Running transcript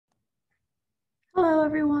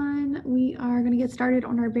everyone. We are going to get started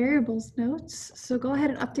on our variables notes. So go ahead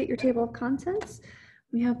and update your table of contents.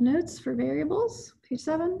 We have notes for variables, page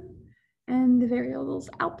 7, and the variables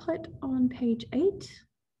output on page 8. If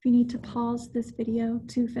you need to pause this video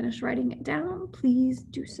to finish writing it down, please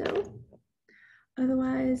do so.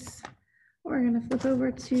 Otherwise, we're going to flip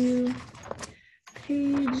over to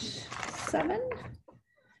page 7,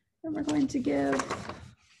 and we're going to give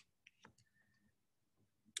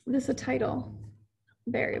this a title.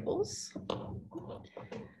 Variables.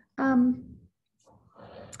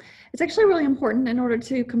 It's actually really important in order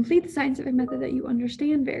to complete the scientific method that you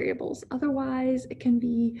understand variables. Otherwise, it can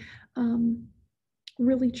be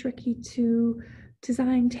really tricky to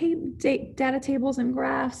design data tables and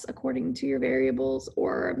graphs according to your variables,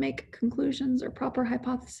 or make conclusions or proper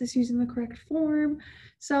hypothesis using the correct form.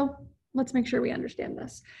 So let's make sure we understand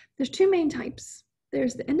this. There's two main types.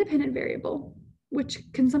 There's the independent variable,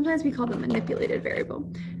 which can sometimes be called a manipulated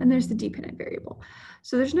variable, and there's the dependent variable.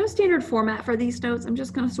 So there's no standard format for these notes. I'm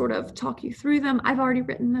just going to sort of talk you through them. I've already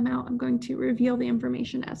written them out. I'm going to reveal the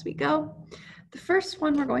information as we go. The first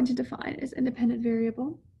one we're going to define is independent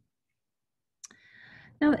variable.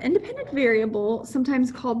 Now, the independent variable,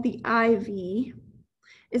 sometimes called the IV,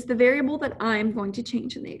 is the variable that I'm going to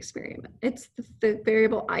change in the experiment. It's the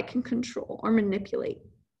variable I can control or manipulate.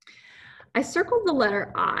 I circled the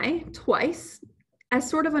letter I twice as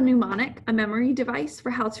sort of a mnemonic, a memory device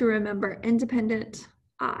for how to remember independent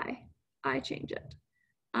I change it.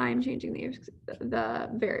 I'm changing the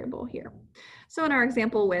variable here. So in our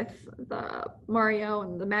example with the Mario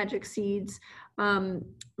and the magic seeds,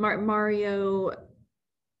 Mario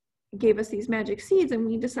gave us these magic seeds and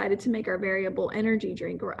we decided to make our variable energy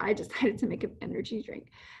drink, or I decided to make an energy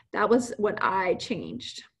drink. That was what I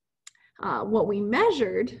changed. What we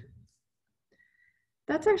measured,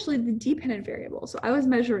 that's actually the dependent variable. So I was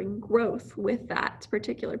measuring growth with that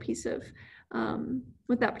particular piece of,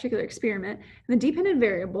 with that particular experiment. And the dependent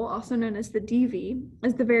variable, also known as the DV,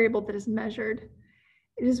 is the variable that is measured.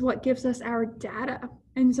 It is what gives us our data.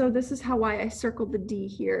 And so this is why I circled the D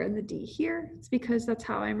here and the D here. It's because that's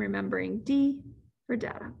how I'm remembering D for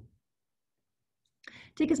data.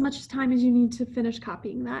 Take as much time as you need to finish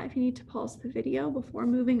copying that. If you need to pause the video before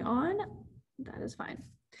moving on, that is fine.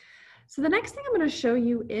 So the next thing I'm going to show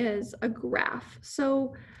you is a graph.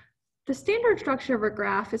 So the standard structure of a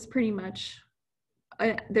graph is pretty much,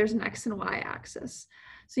 there's an X and Y axis.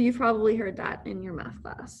 So you've probably heard that in your math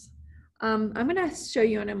class. I'm going to show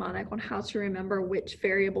you a mnemonic on how to remember which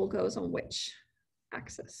variable goes on which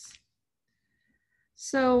axis.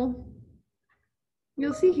 So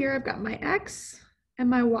you'll see here I've got my X and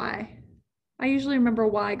my Y. I usually remember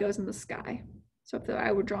Y goes in the sky. So if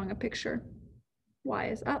I were drawing a picture, Y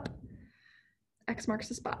is up. X marks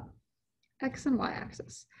the spot, X and Y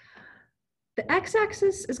axis. The X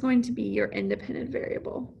axis is going to be your independent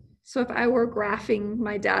variable. So if I were graphing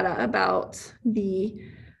my data about the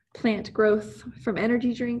plant growth from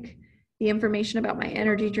energy drink, the information about my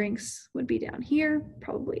energy drinks would be down here,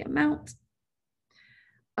 probably amount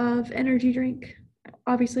of energy drink.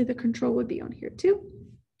 Obviously the control would be on here too.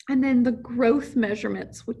 And then the growth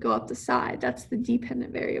measurements would go up the side. That's the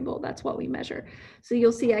dependent variable. That's what we measure. So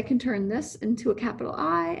you'll see I can turn this into a capital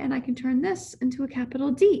I and I can turn this into a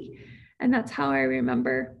capital D. And that's how I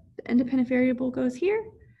remember the independent variable goes here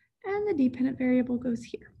and the dependent variable goes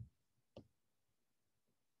here.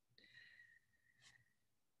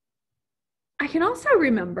 I can also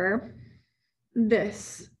remember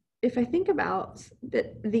this if I think about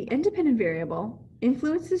that the independent variable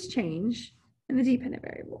influences change and the dependent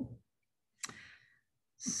variable.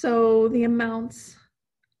 So the amounts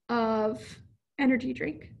of energy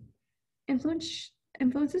drink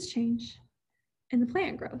influences change in the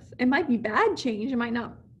plant growth. It might be bad change, it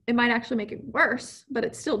might actually make it worse, but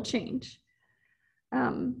it's still change.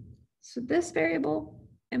 So this variable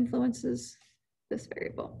influences this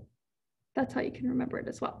variable. That's how you can remember it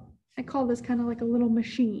as well. I call this kind of like a little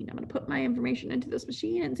machine. I'm going to put my information into this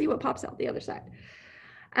machine and see what pops out the other side.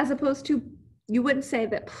 As opposed to, you wouldn't say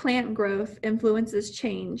that plant growth influences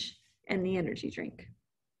change in the energy drink.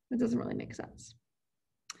 It doesn't really make sense.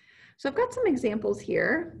 So I've got some examples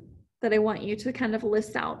here that I want you to kind of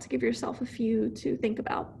list out to give yourself a few to think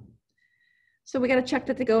about. So we got to check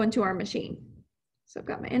that to go into our machine. So I've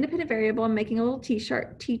got my independent variable. I'm making a little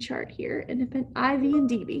T-chart here, independent IV and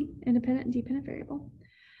DV, independent and dependent variable.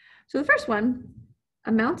 So the first one,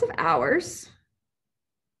 amount of hours,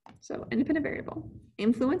 so independent variable,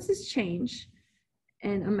 influences change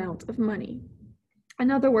and amount of money. In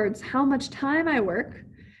other words, how much time I work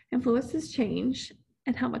influences change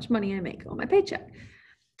and how much money I make on my paycheck.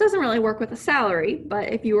 Doesn't really work with a salary,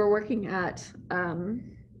 but if you were working at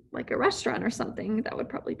like a restaurant or something, that would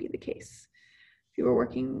probably be the case. If you were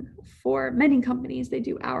working for many companies, they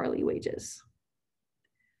do hourly wages.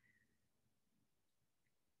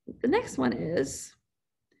 The next one is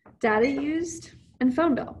data used and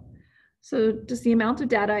phone bill. So does the amount of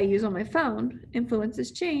data I use on my phone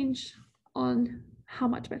influences change on how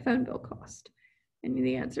much my phone bill cost? And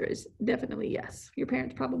the answer is definitely yes. Your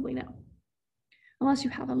parents probably know. Unless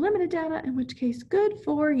you have unlimited data, in which case, good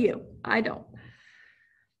for you. I don't.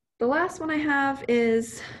 The last one I have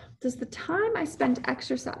is, does the time I spend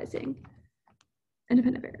exercising,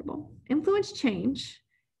 independent variable, influence change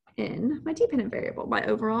in my dependent variable, my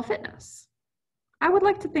overall fitness? I would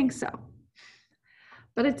like to think so.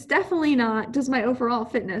 But it's definitely not, does my overall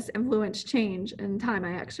fitness influence change in time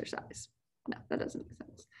I exercise? No, that doesn't make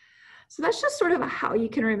sense. So that's just sort of how you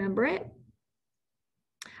can remember it.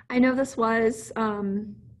 I know this was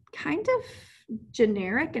kind of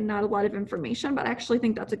generic and not a lot of information, but I actually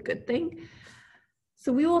think that's a good thing.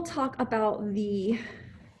 So we will talk about the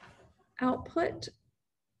output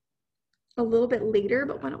a little bit later,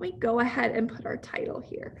 but why don't we go ahead and put our title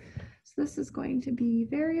here. So this is going to be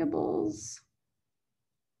variables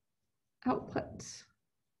output.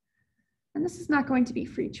 And this is not going to be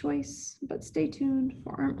free choice, but stay tuned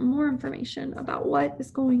for more information about what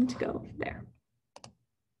is going to go there.